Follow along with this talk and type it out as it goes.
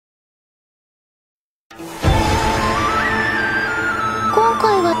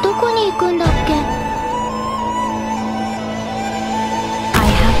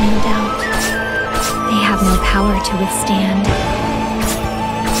power to withstand.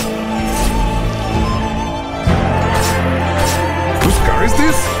 Whose car is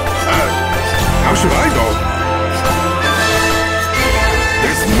this? How should I go?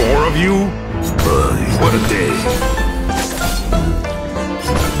 There's more of you? What a day.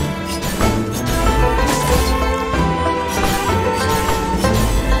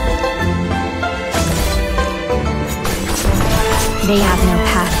 They have no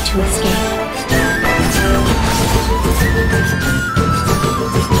path to escape.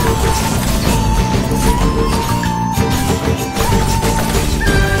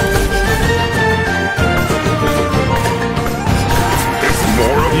 There's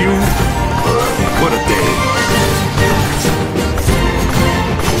more of you? What a day.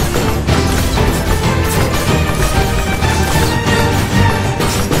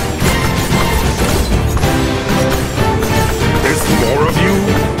 More of you?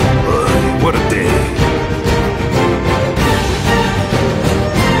 What a day.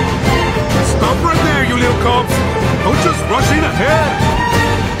 Stop right there, you little cubs! Don't just rush in ahead!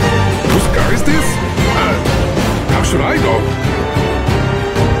 Whose car is this? How should I go?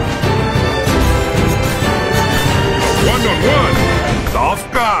 One-on-one! Tough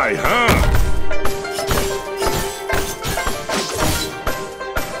guy, huh?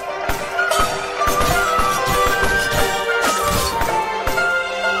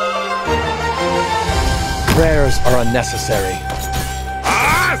 Prayers are unnecessary.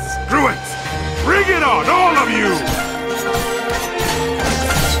 Ah, screw it! Bring it on, all of you!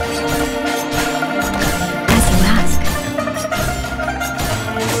 As you ask.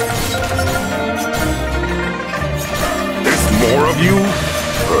 There's more of you?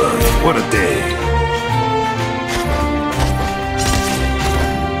 What a day.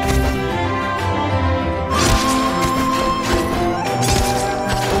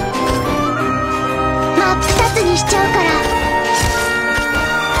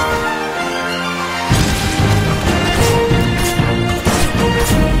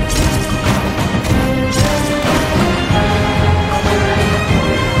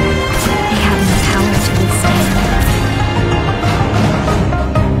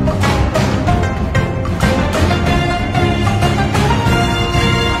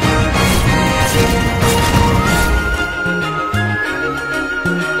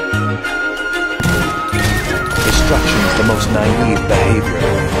 Destruction is the most naive behavior.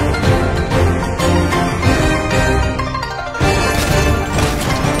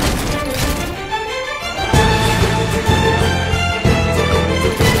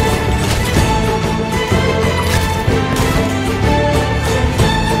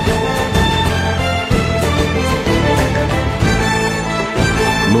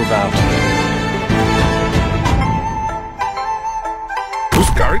 Move out.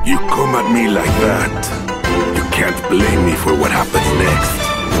 Oscar, you come at me like that. You can't blame me for what happens next.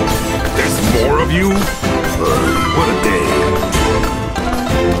 There's more of you? What a day.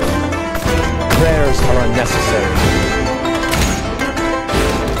 Prayers are unnecessary.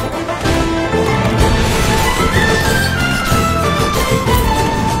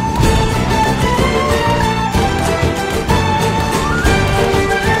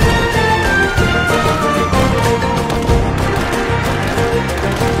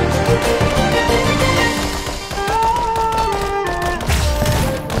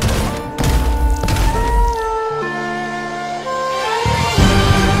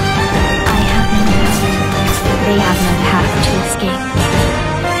 They have no path to escape.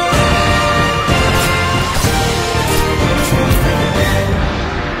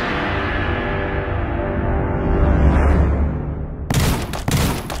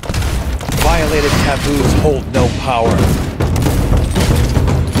 Violated taboos hold no power.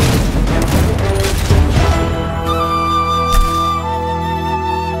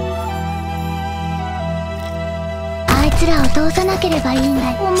 I つらを通さなければいいん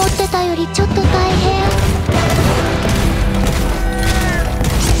だ。思ってたよりちょっと大変。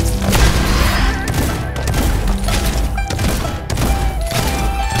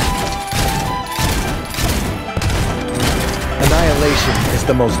Annihilation is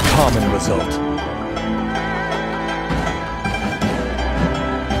the most common result.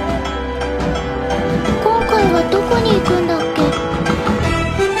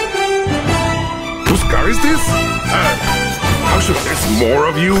 Whose car is this? How should there's more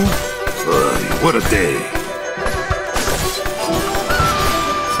of you? What a day.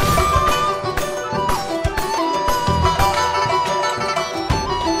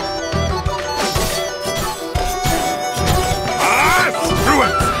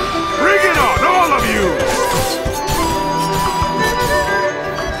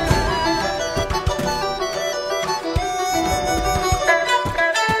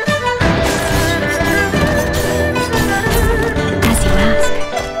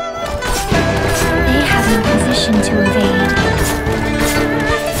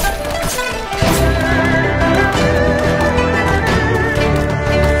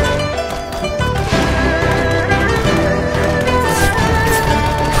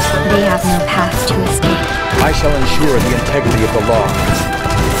 shall ensure the integrity of the law.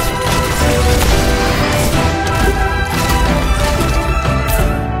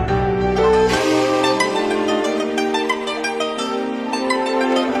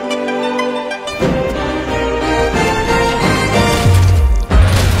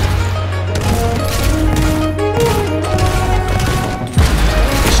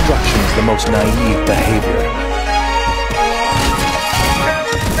 Destruction is the most naive behavior.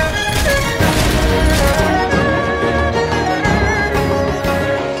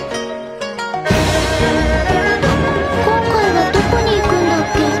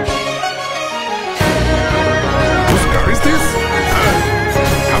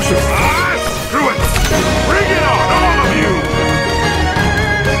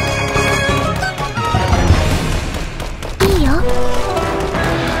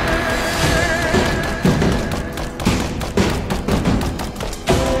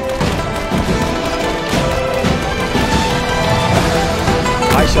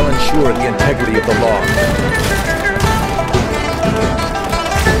 I shall ensure the integrity of the law.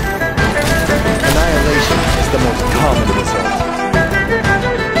 Annihilation is the most common result.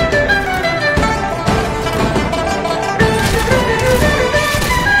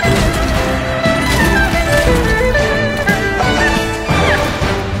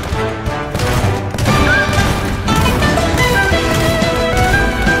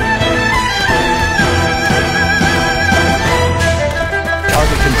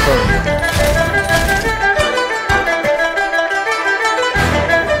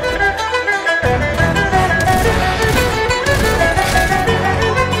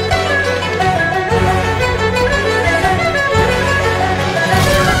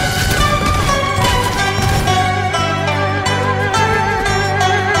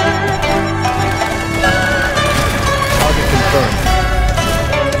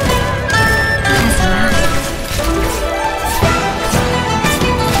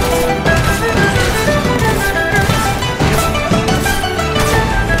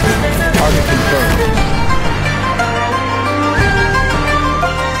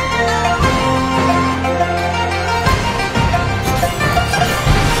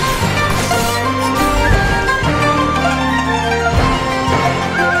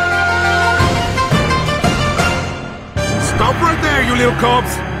 Little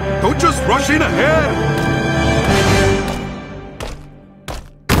cubs, don't just rush in ahead.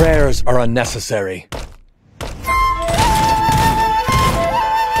 Prayers are unnecessary.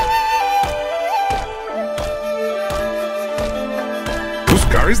 Whose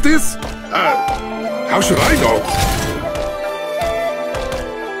car is this? How should I know?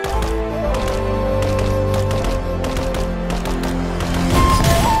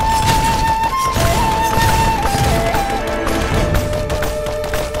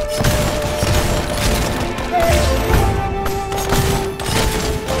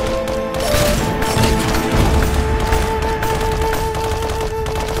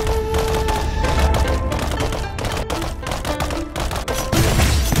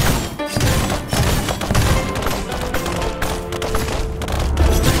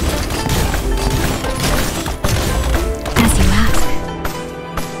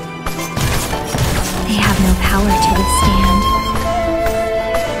 Power to withstand.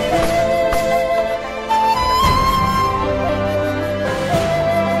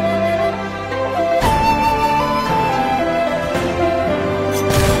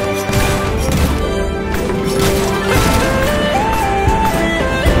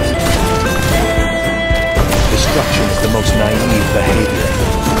 Destruction is the most naive behavior.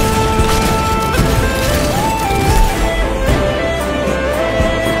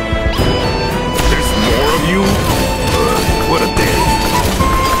 What a day!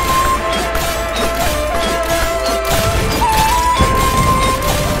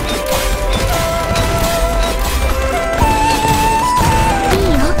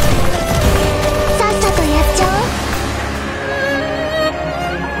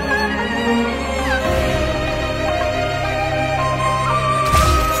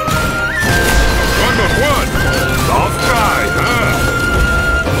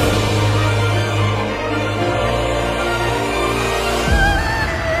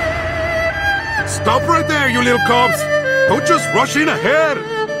 Stop right there, you little cubs! Don't just rush in ahead!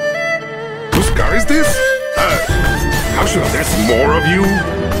 Whose car is this? How should I... There's more of you?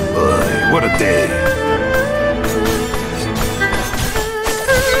 What a day!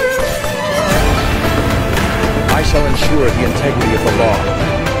 I shall ensure the integrity of the law.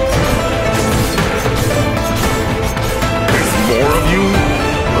 There's more of you?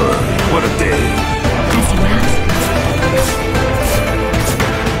 What a day! As you ask.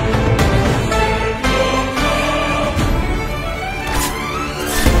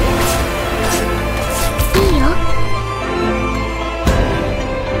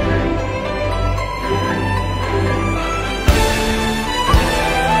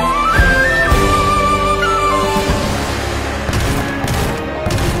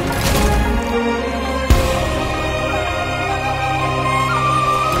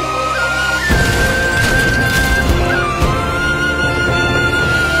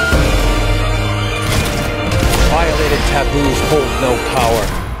 taboos hold no power.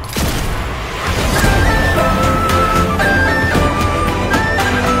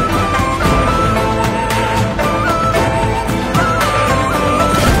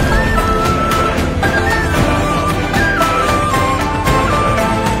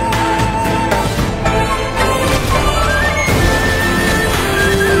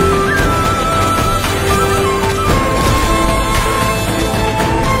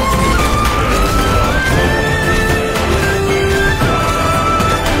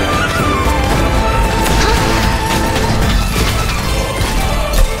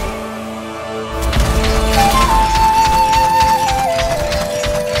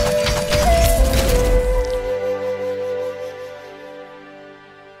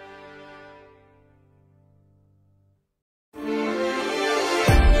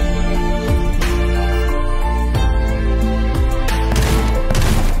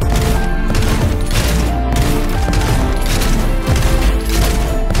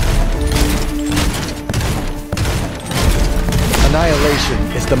 Annihilation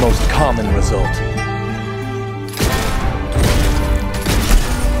is the most common result.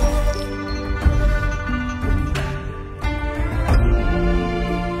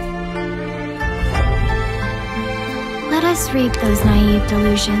 Let us reap those naive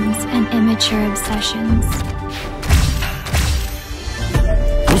delusions and immature obsessions.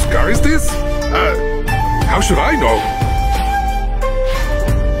 Whose car is this? How should I know?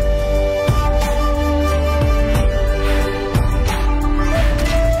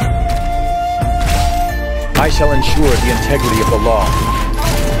 I shall ensure the integrity of the law.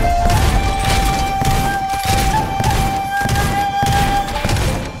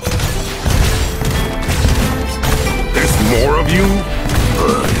 There's more of you?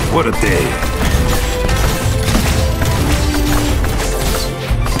 What a day.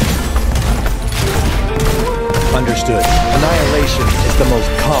 Understood. Annihilation is the most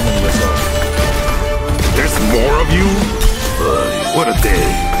common result. There's more of you? What a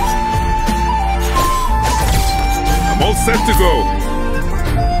day. I'm all set to go.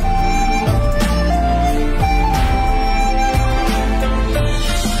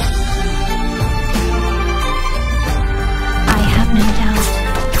 I have no doubt.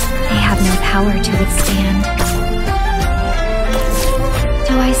 They have no power to withstand.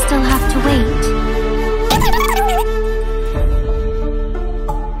 Do I still have to wait?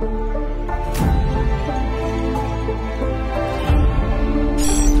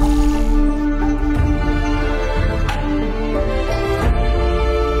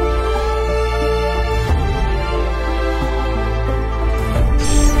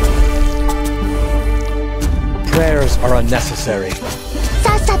 Prayers are unnecessary.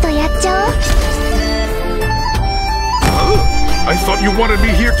 さっさとやっちゃおう。 I thought you wanted me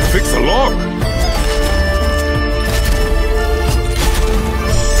here to fix a log.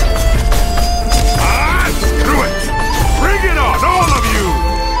 Ah, screw it! Bring it on, all of you!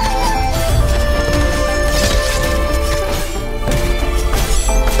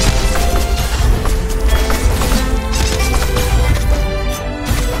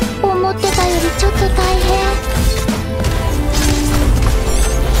 思ってたよりちょっと大変。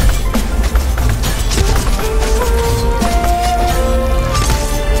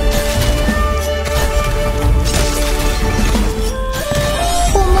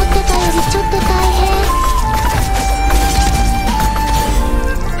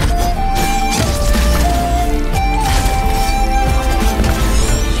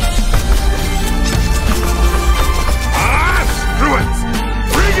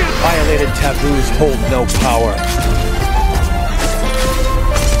 Violated taboos hold no power.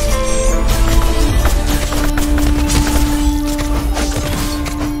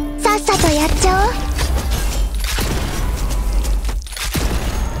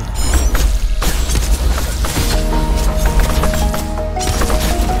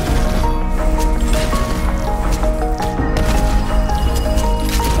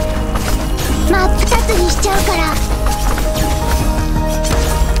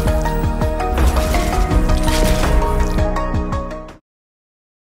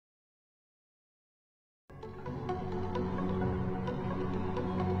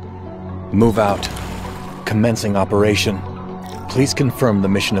 Move out. Commencing operation. Please confirm the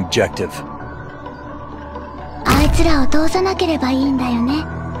mission objective. あいつらを通さなければいいんだよね。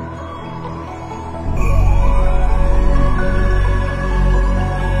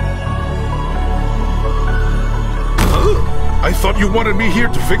 I thought you wanted me here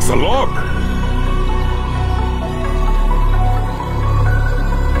to fix a log.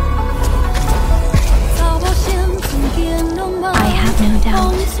 I have no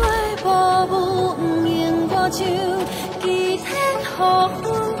doubt.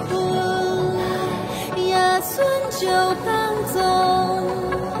 I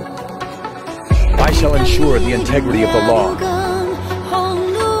shall ensure the integrity of the law.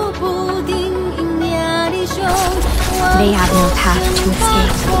 They have no path to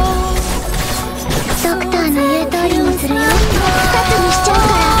escape. ドクターの言う通りにするよ。殺にしちゃうか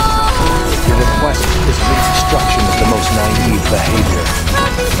ら。 Your request is reconstruction of the most naive behavior.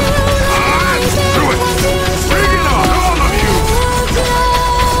 Do it! Bring it on, all of you!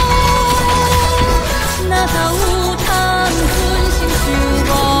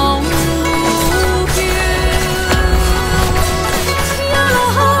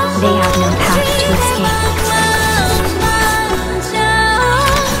 They have no path to escape.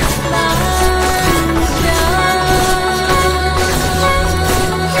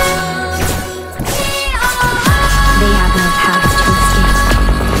 They have no path to escape.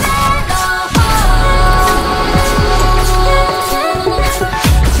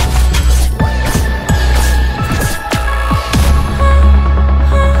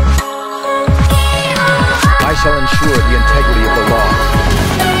 I shall ensure the integrity of the law.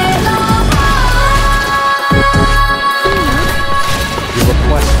 Your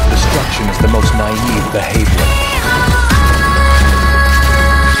request for destruction is the most naive behavior.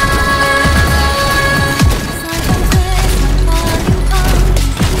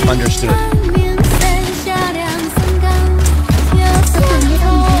 Understood.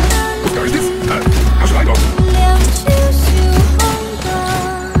 Where is this? How should I go?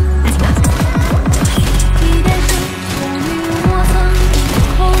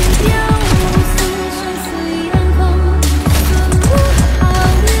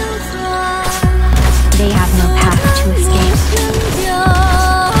 They have no path to escape.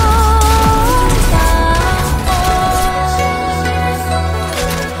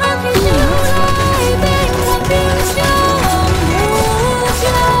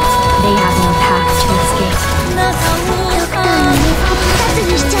 They have no path to escape. ドクターの言う殺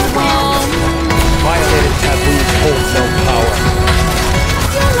にしちゃうから。 Violated taboos hold no power. They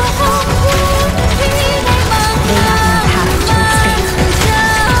have no path to escape.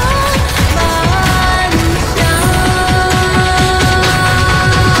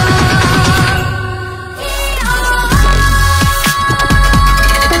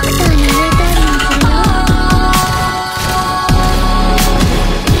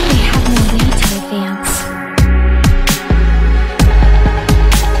 They have no way to advance.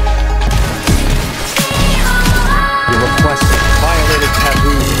 Your request violated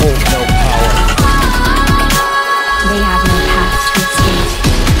taboos hold no power. They have no path to escape.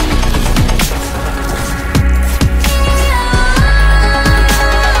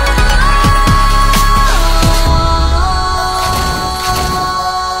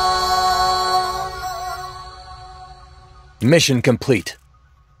 Mission complete.